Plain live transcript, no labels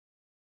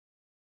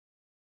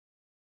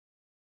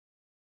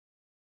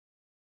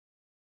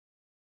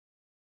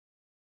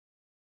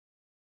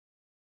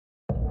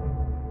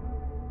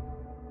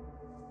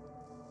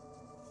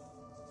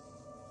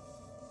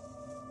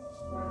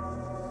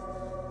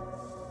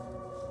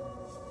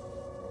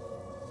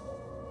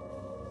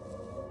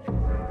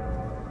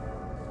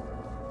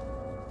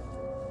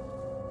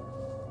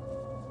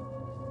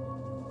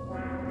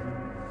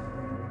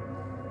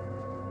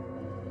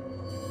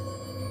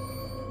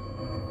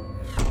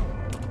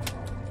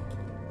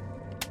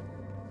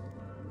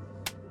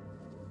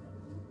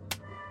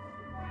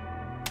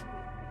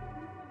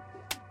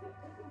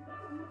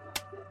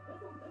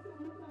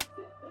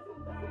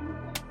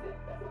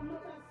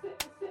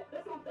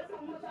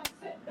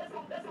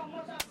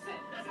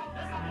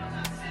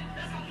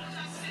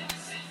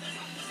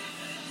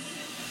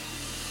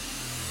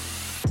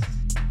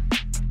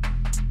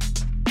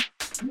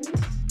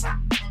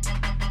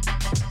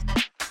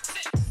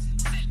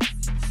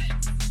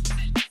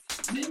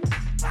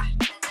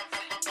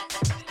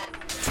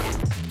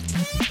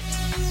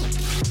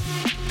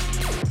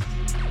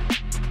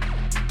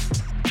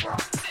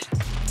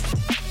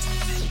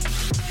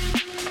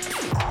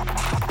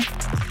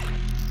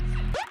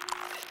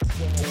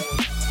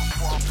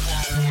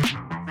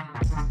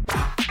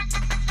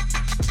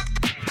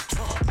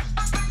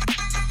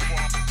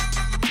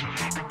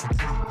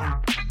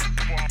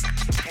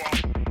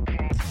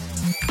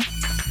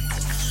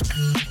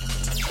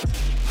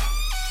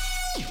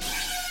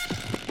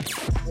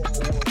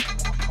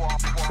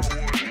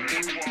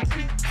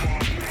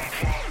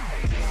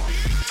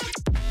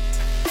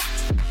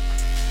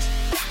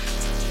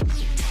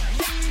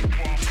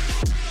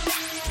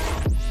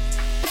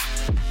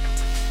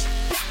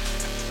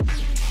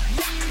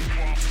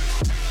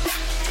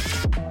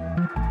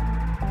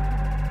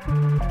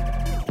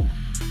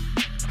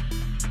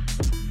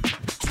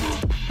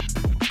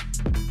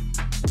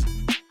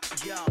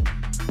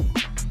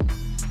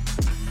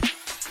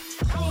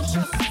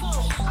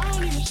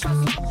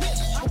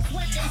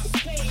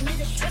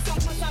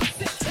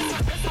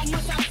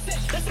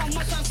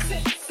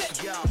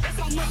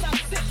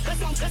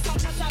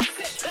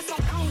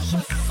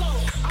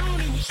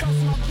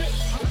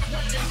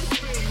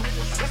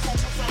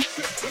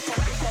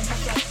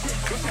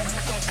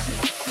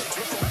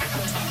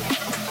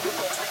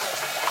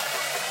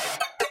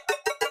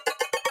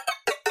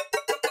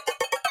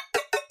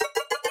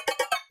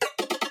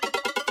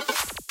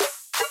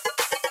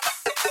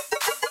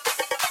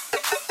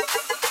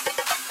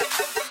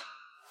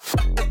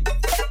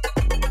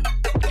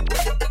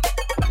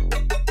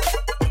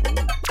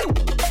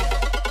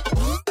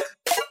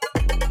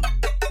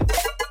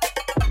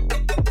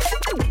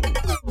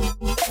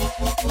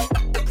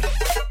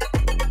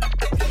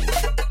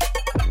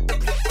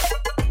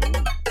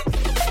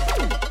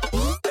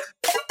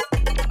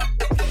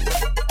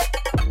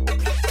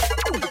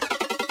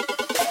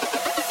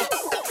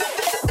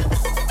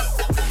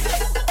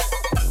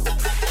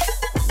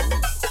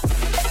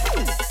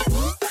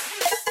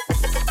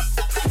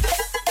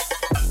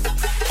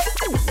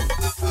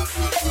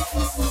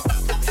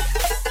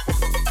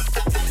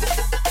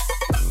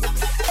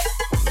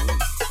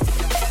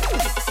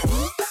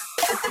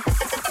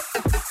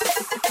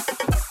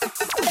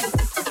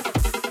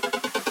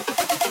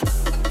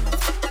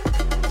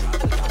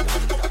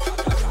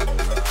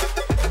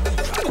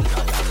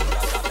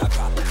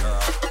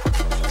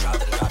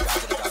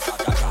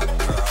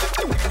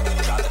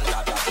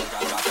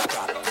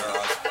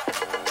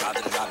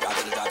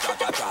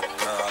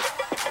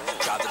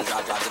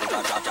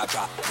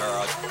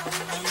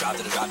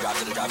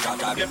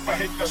If I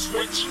hit the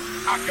switch,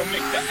 I can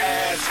make the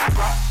ass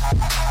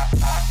drop.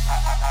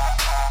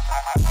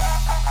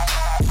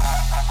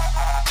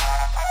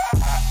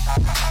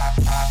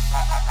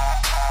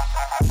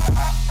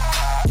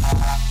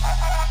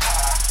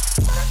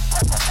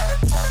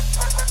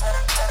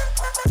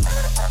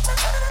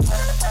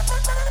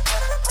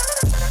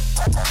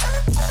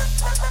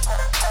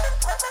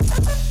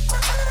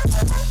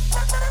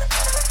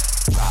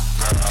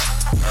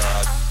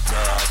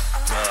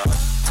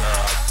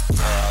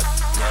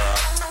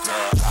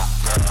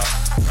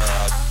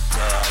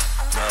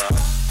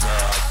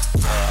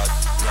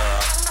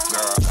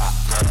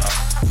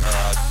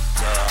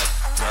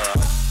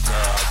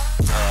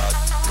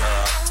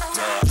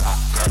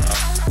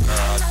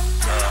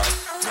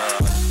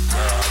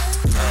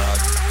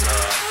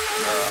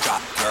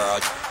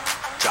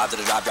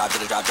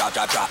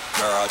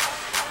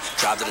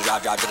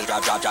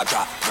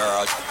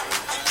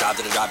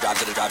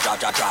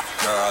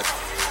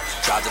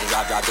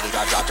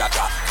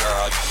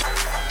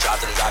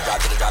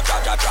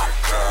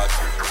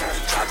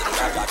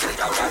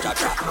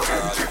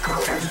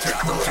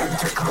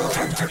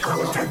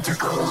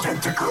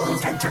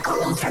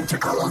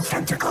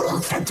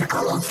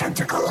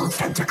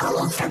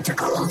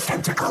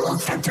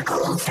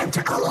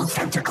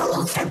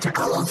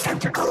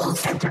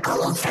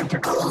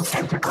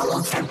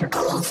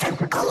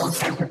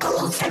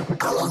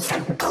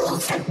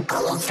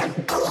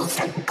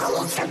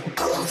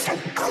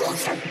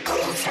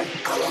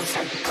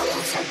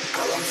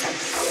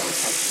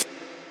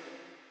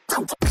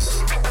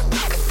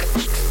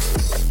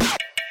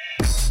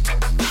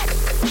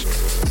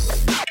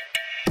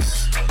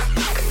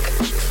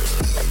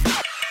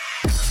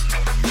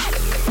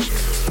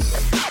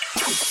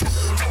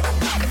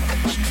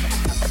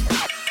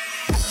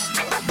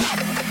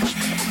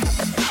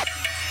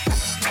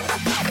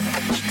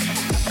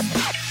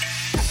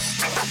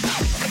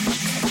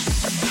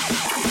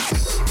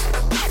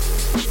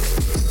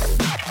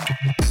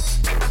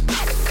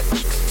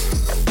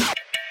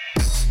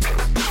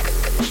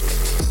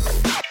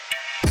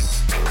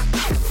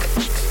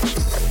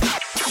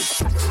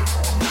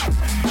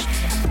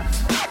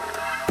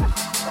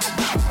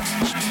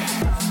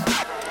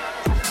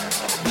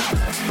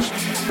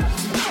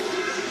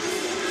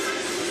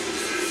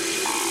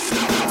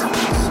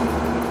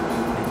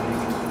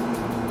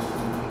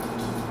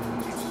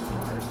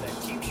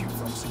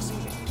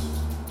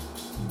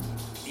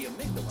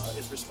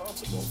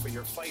 responsible for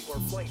your fight or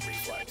flight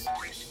reflex,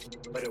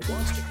 but it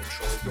wants to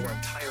control your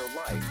entire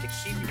life to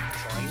keep you from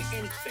trying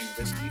anything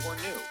risky or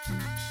new.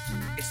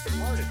 It's the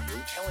part of you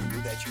telling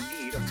you that you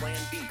need a plan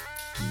B,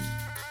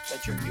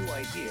 that your new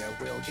idea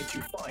will get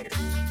you fired, or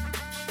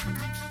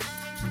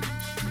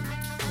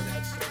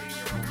that starting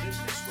your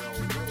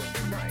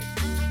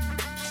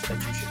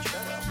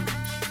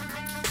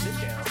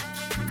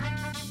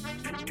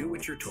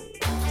what you're told.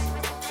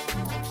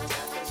 That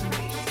doesn't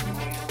mean you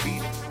can't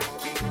beat it.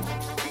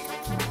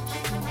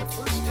 The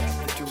first step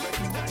is to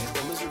recognize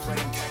the lizard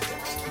brain tactics.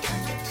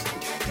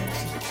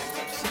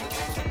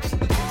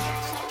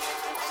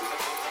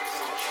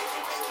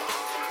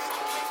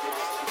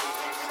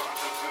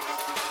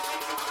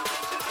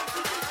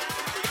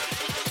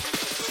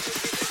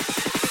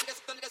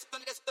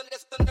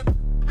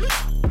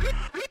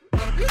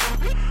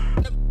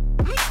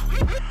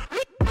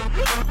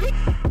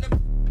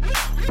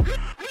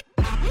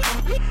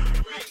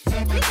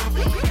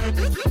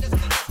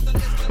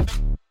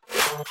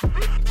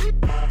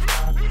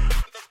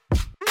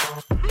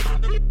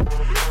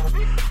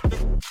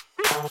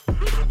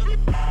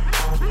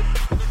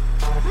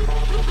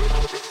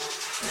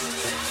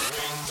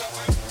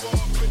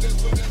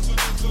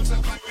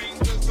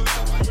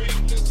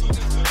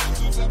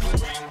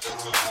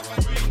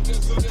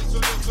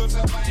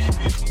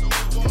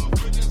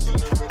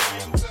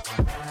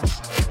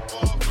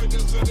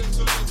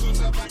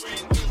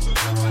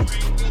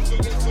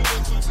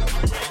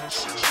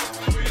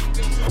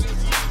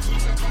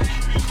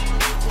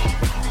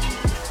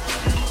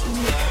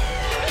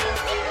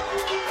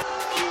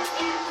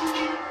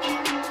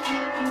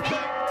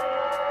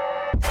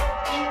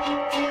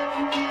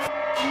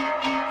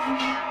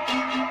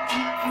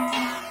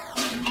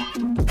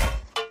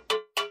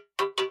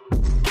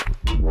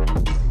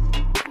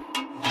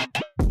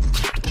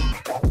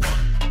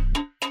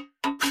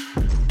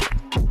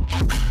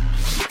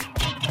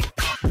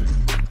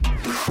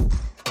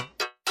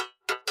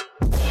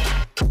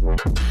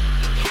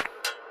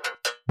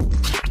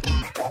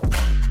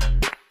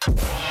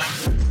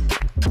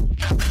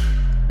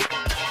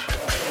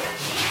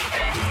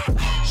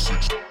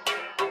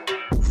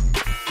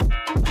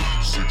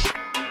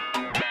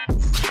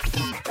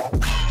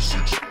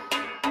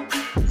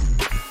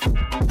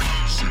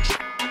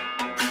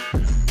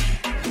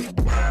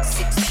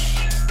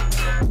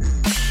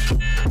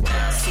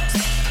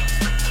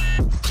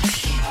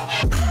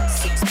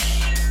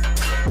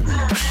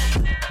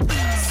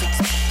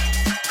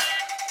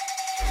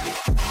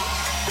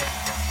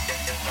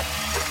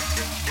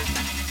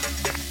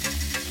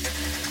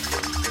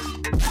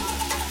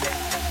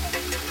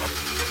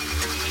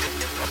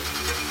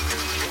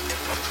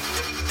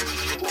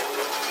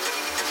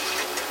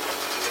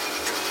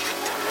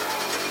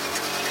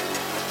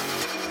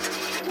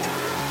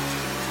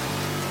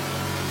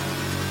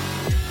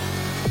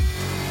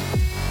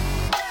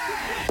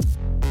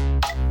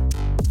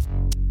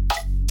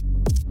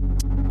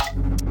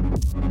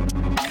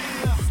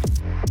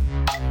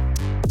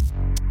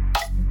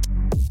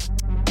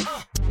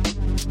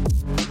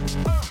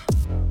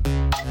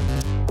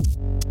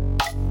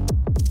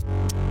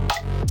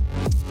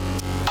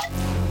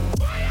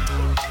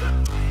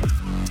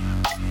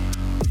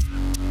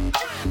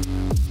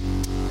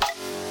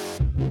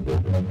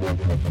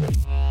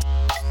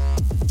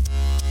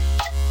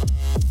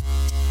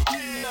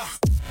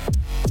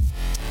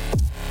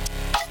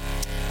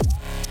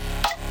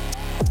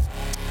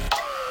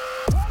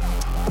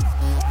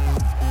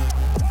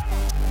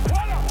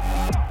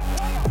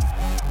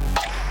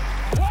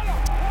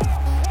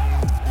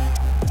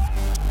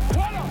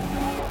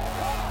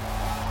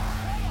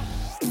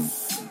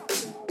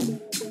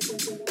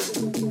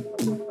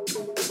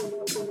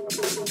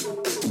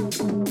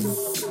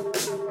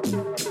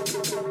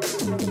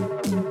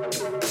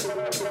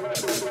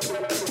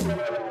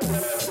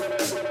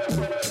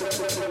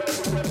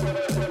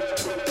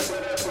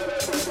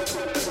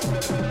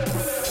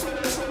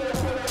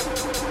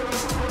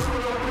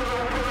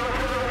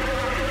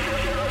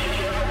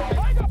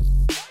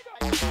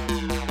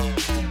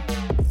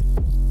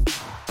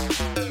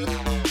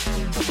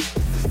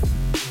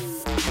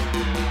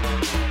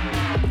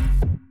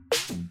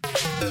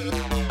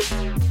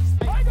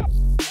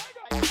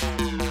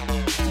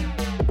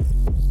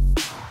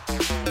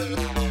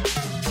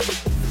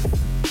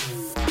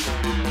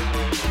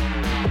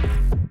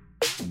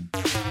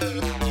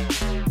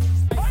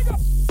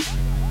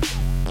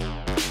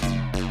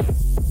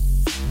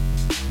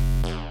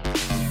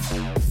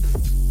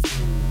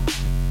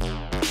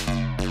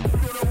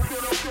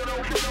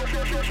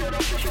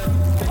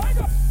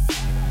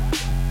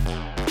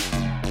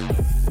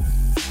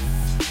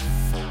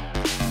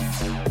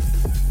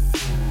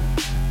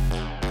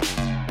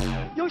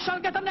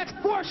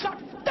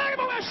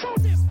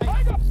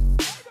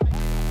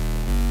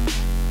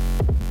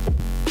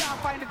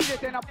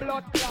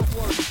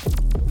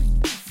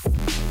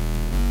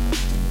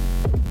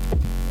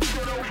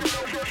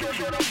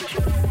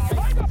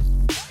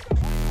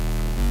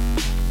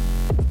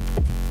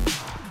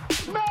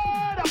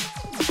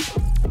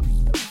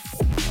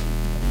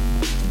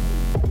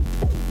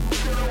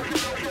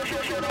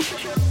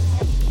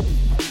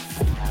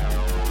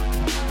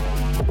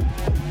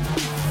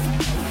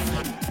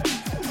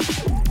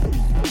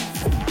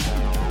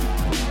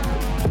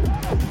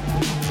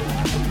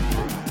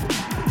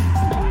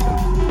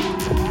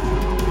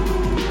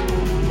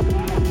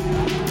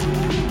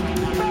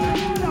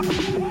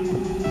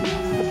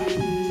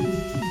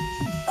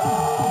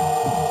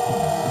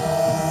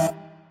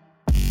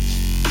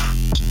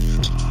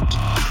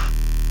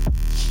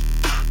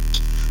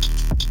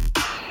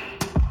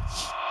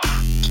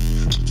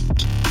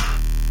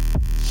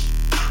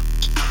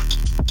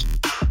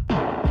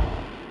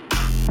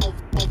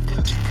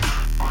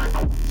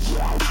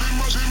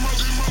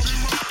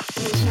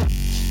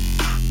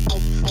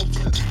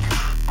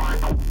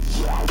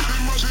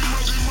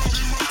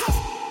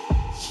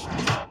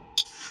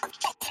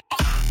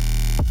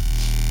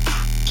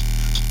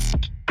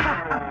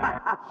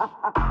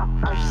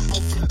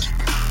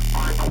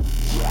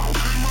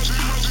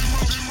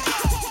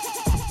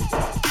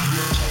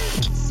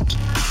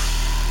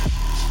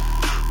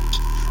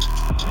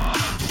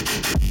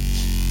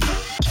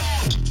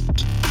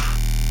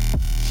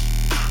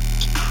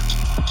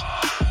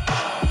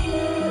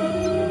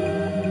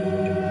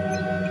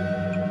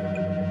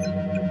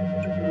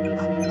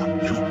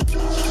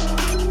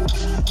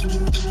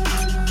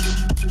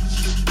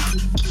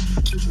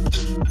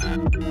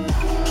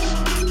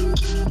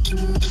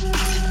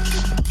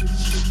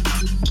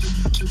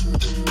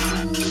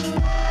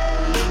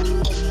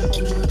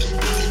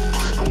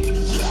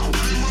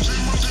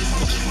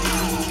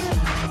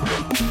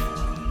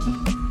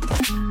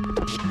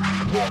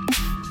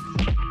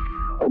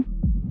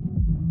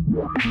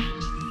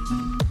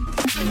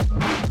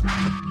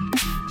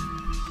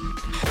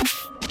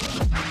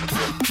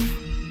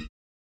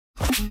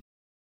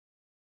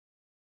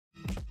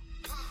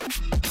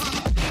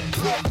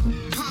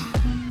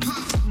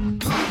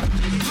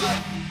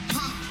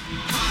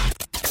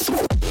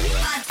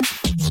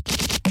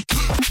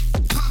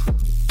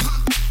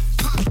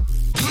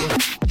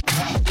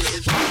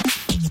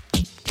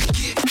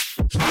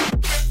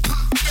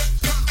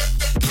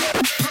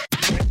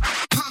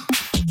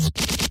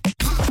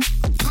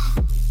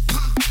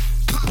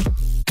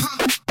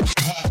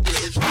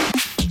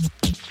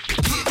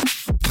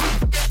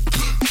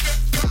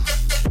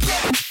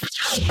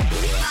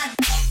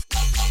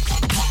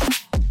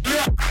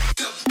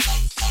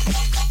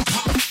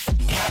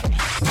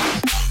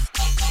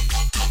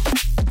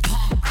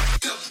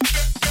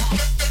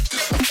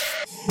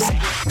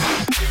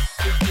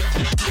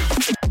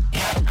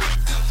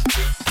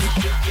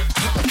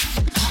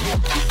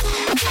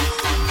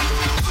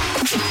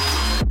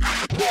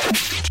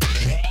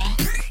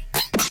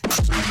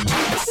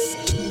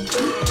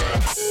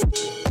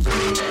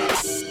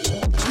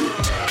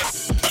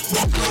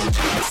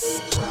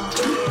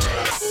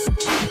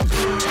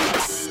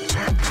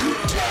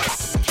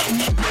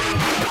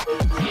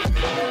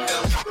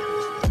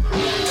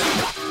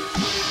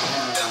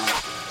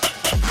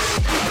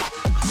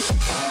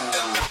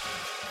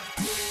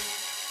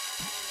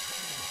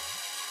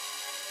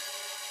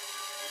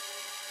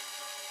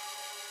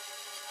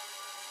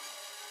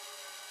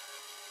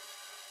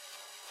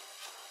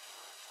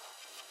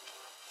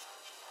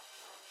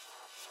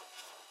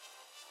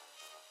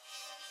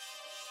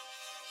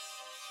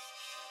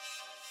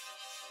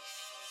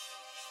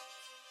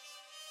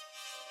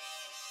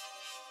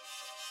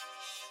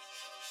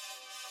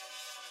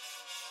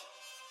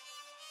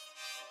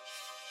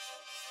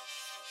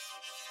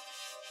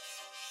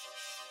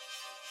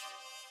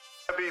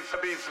 The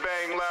beats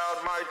bang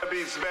loud, mic, the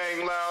beats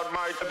bang loud,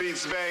 mic, the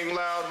beats bang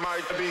loud,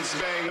 mic, the beats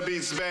bang, the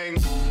beats bang.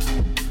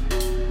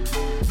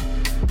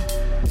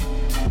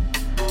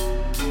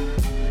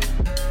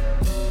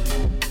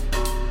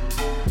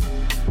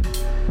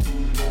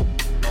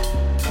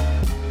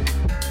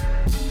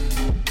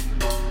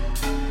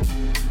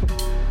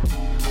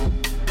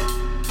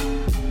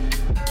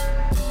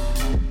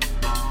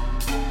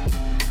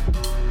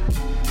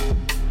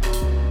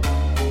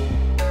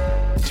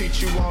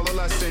 Teach you all a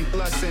lesson,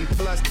 lesson.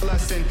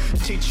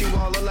 Teach you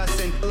all a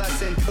lesson,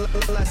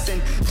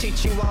 lesson.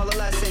 Teach you all a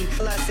lesson,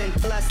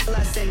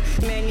 lesson.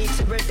 Man, need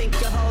to rethink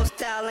your whole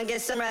style and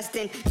get some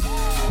resting.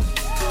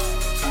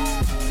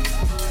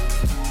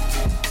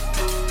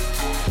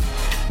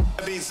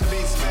 Beats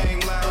bang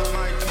loud,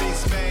 mic, the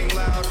beats bang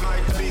loud,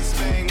 mic, the beats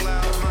bang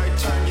loud, mic,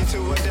 turn you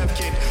to a deaf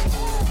kid.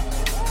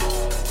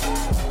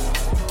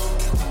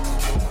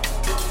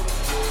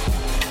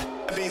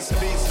 Beats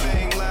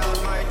bang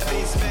loud, mic, the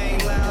beats bang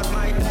loud,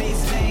 mic, the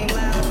beats bang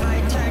loud,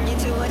 mic, turn you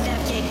to a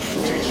deaf kid.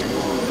 Teach you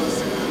all a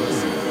lesson.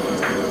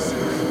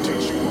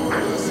 Teach you all a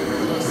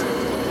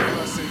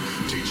lesson.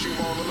 Teach you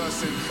all a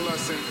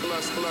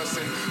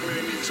lesson.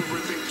 May need to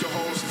rethink your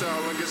whole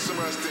style and get some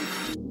resting.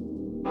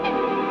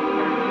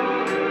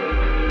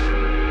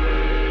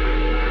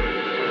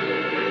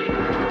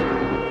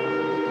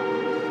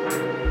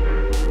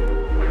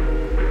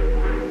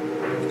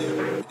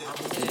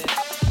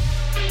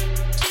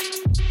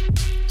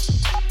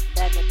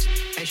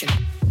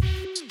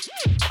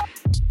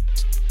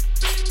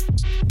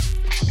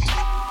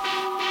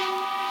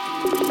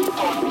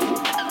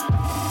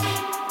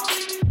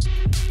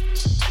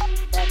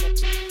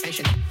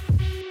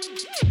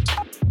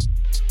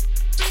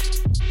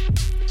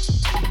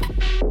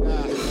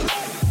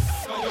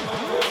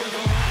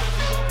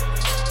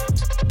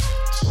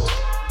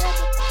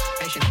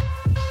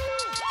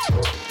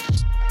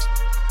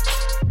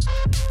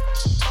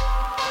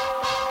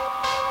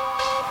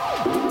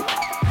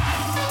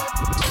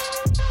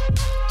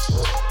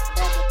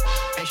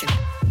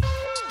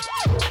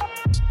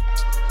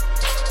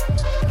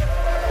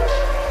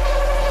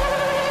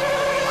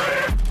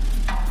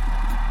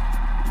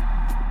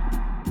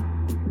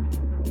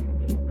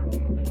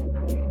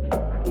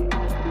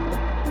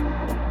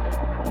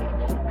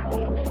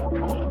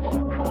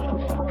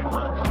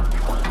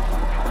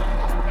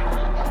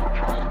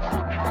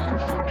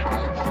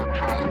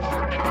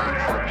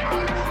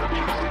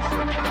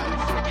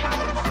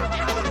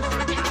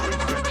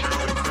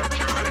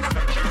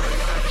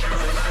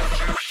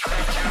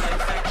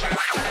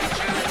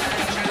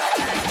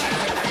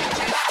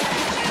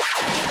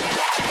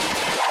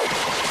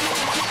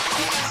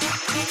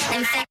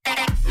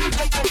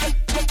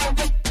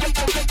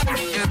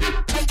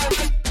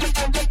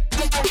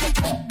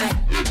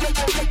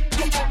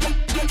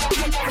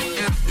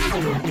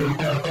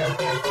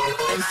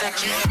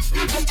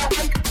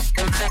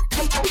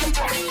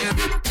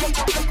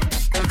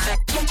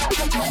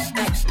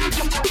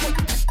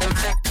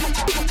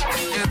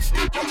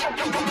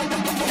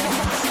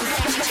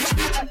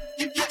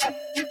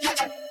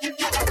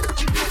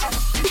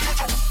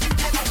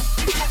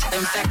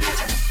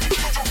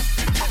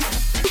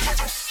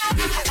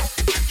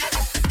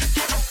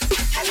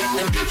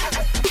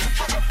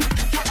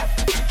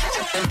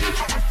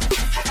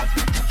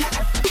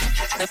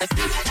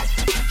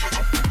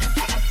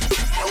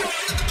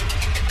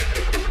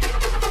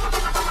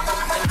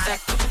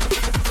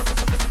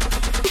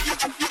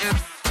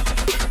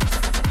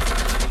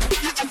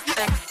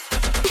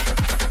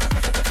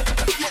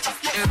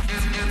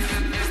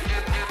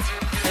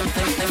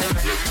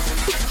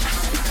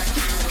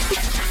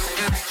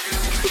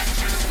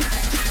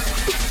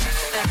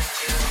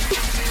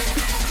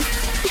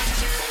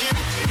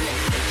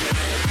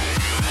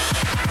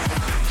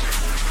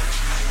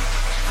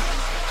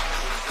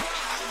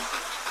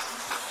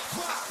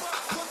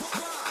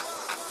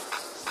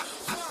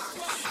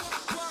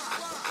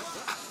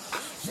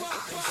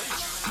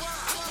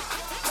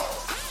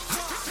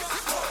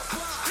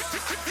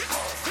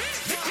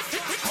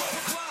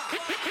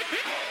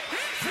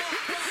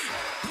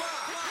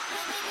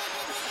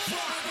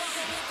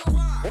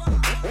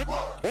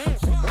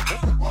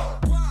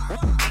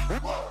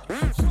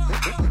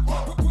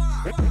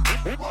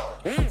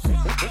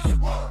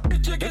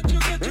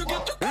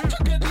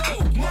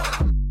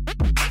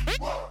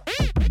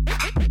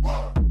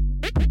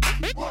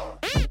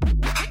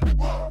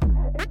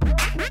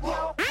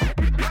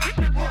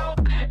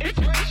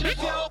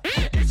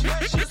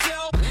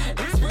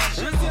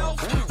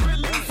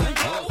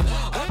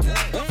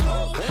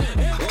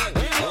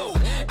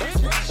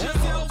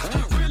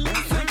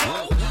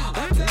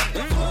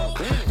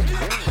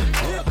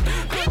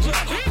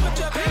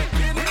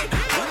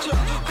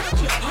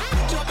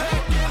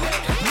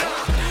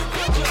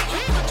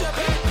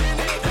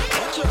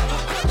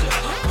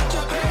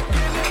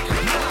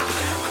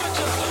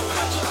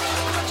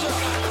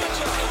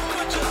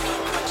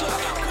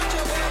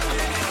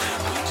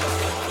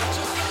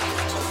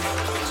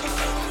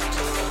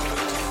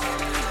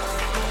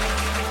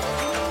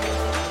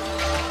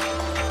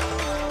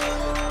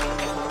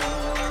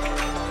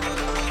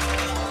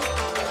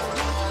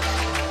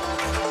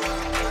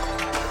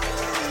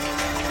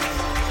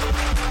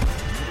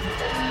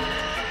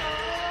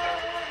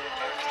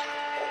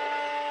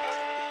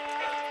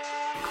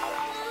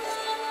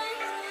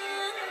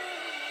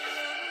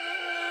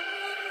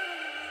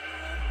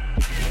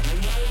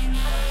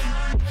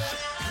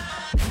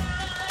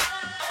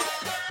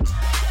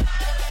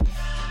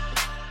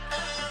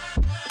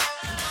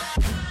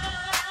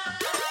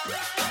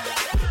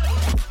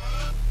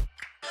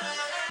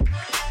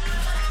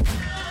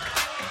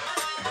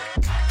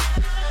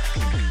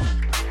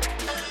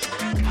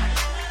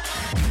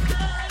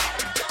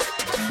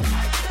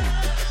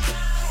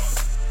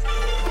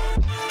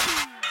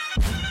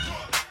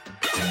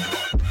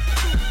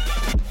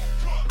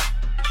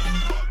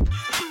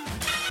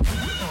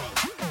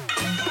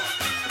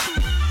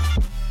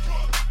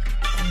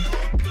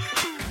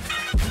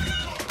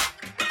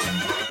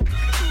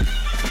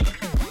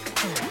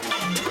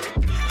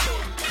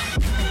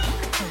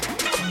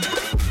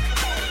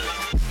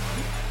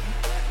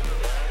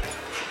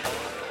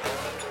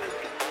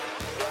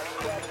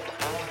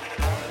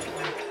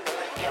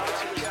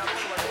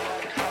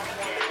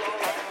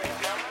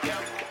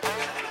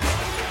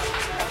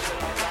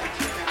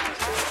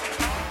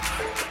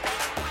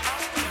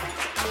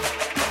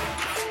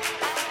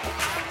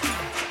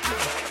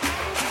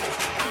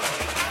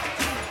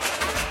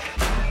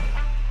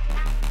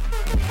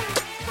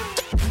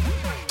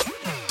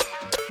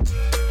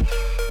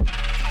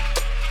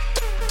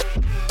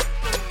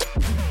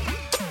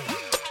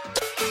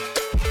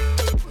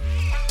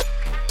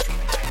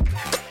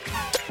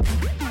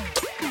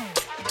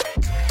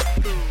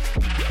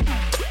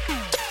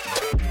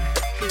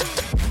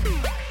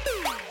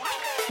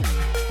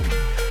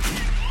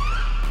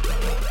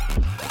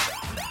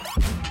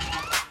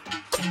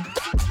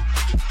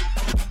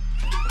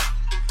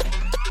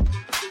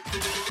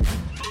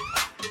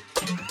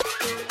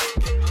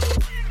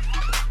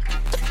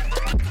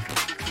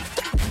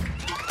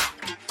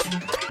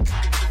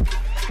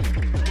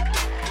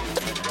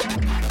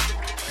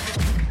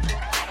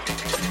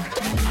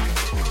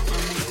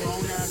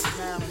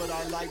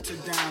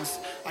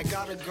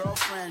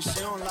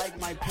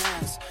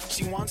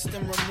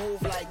 Them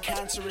remove like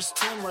cancerous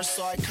tumors,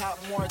 so I cop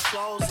more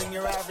clothes than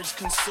your average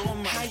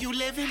consumer. How you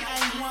living,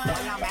 A1?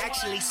 Well, I'm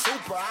actually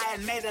super. I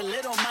had made a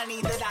little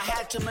money that I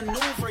had to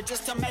maneuver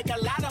just to make a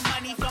lot of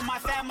money for my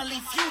family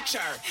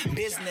future.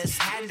 Business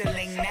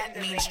handling, that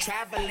means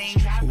traveling.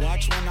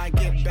 Watch when I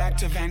get back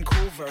to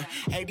Vancouver.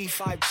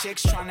 85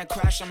 chicks trying to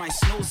crash on my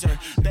snoozer.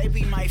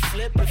 Baby might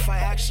flip if I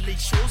actually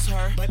choose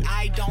her, but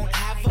I don't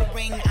have a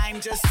ring,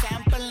 I'm just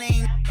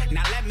sampling.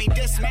 Now let me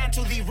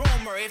dismantle the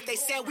rumor. If they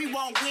said we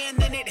won't win,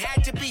 then it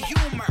had to be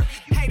humor.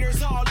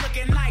 Haters all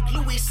looking like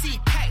Louis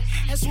C.K.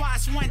 That's why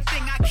it's one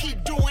thing I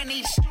keep doing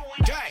each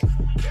day.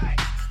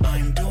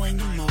 I'm doing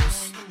the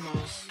most.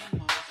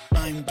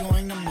 I'm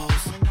doing the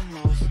most.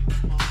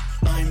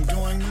 I'm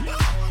doing the most.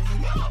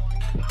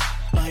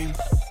 I'm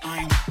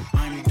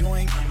doing the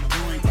most.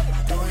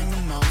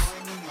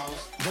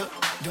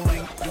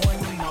 Doing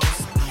the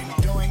most. I'm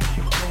doing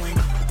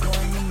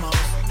the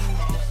most.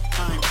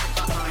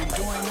 I'm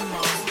doing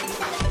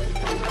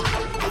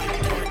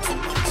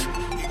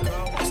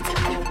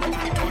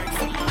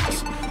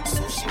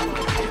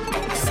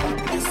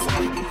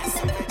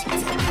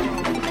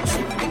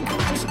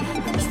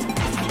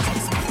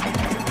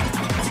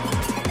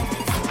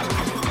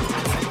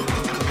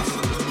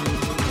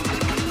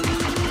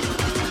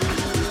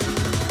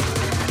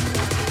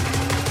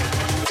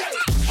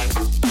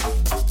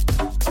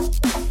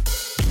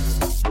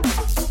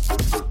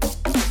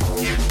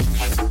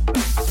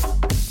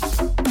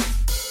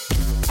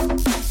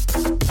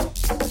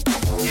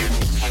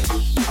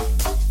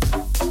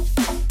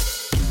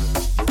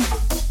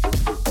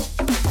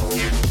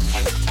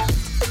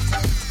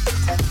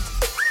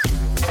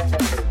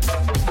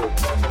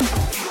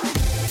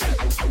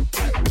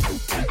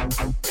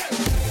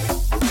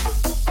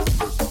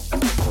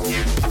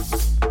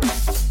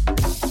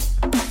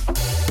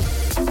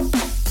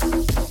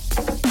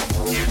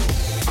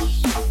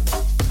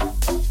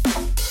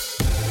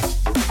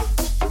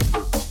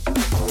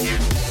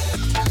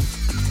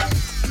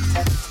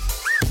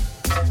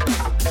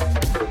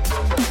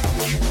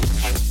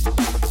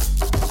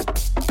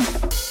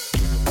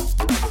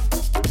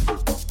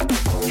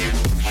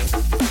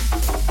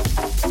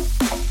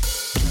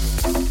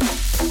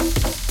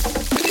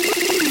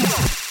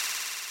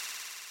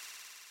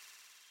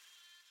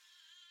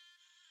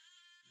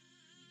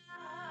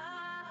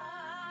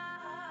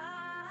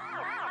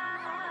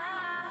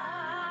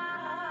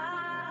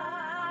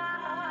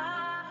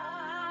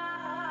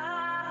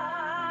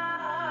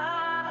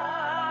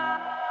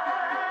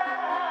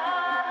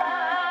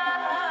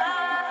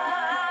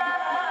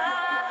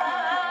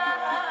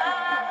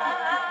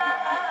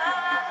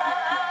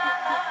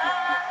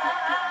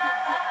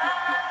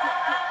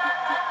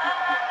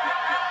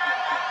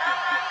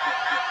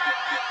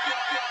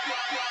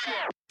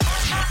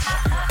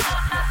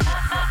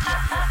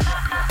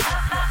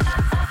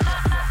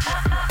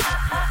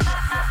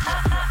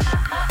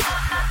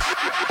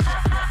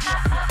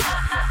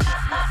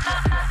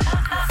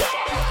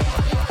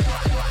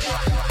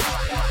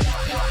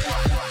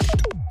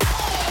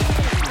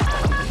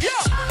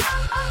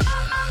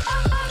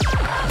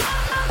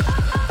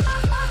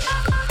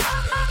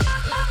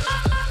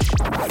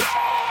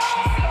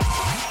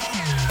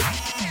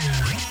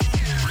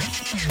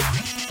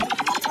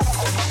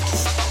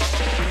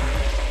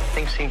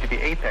Seem to be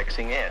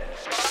apexing in.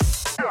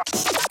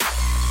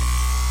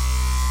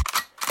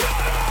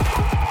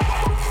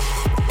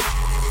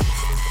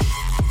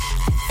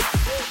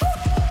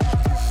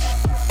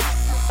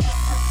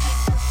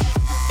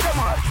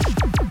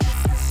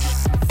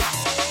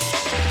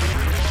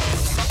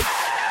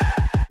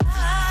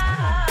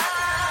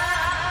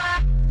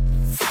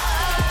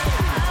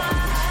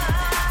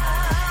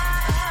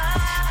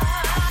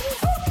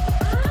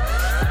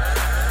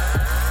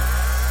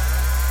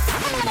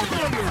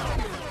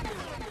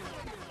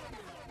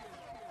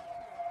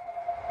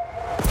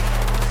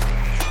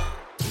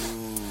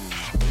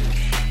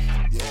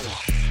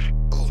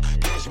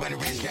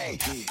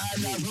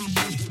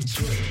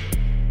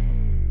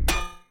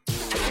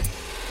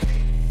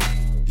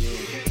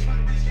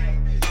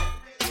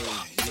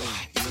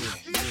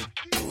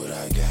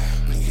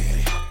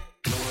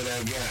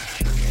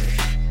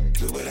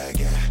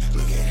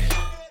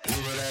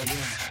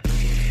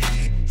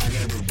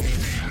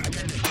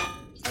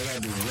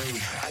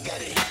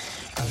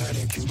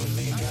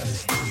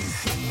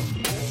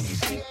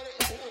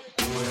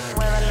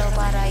 Muévelo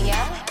para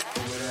allá.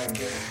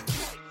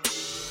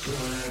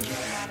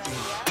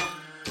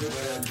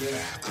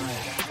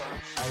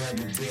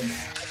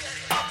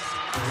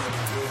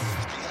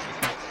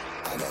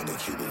 I got the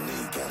Cuban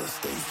link, gotta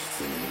stay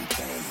singing them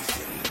things,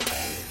 singing them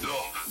things.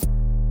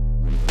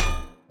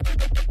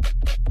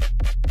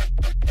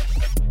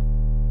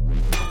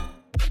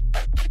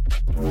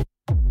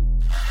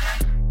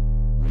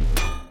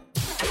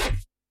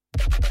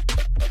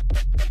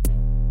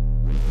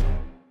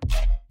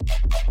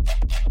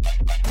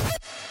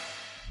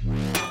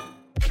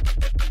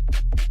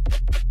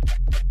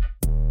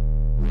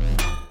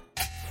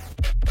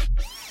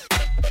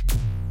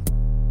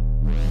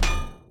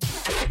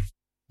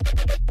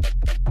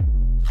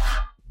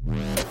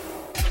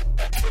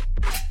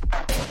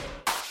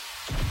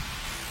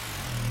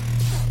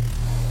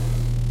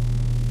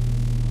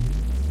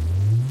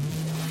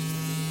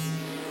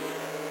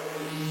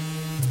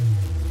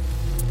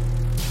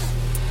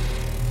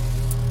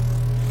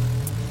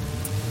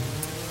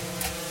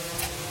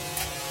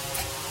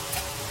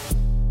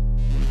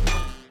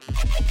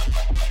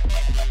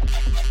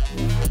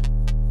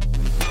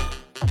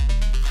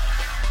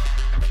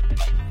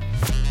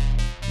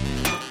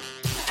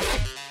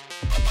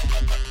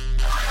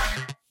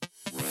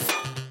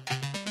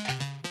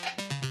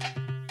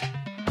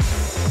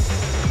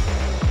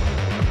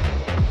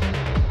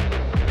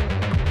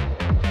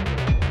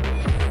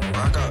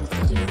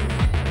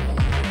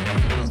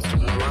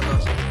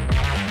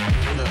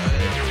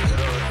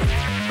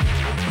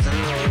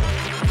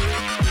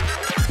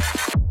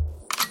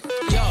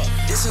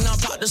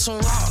 Some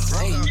rock,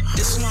 hey.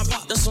 This and I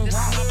pop to some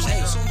rock,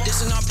 hey.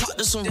 This and I pop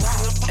to some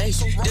rock, hey.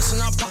 This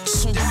and I pop to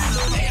some rock,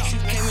 hey.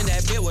 Came in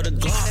that bit with a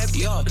Glock,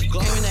 yeah.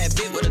 Came in that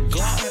bit with a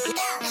Glock.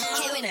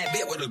 Came in that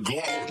bit with a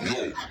Glock,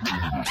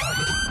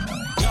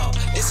 yo.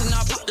 This and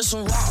I pop to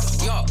some rock,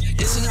 yo.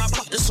 This and I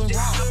pop to some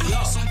rock, yo.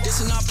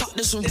 This and I pop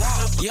to some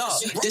rock, yo.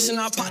 This and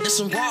I pop to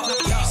some rock,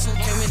 yo.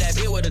 Came in that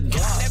bit with a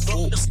Glock,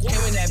 came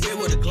in that bit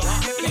with a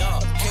Glock,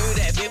 yo. Came in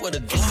that bit with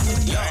a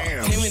Glock, yo.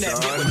 Came in that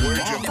bit with a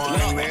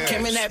Glock, yo.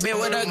 Came in that bit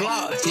with a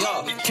Glock,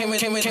 yo. Came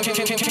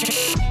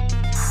in.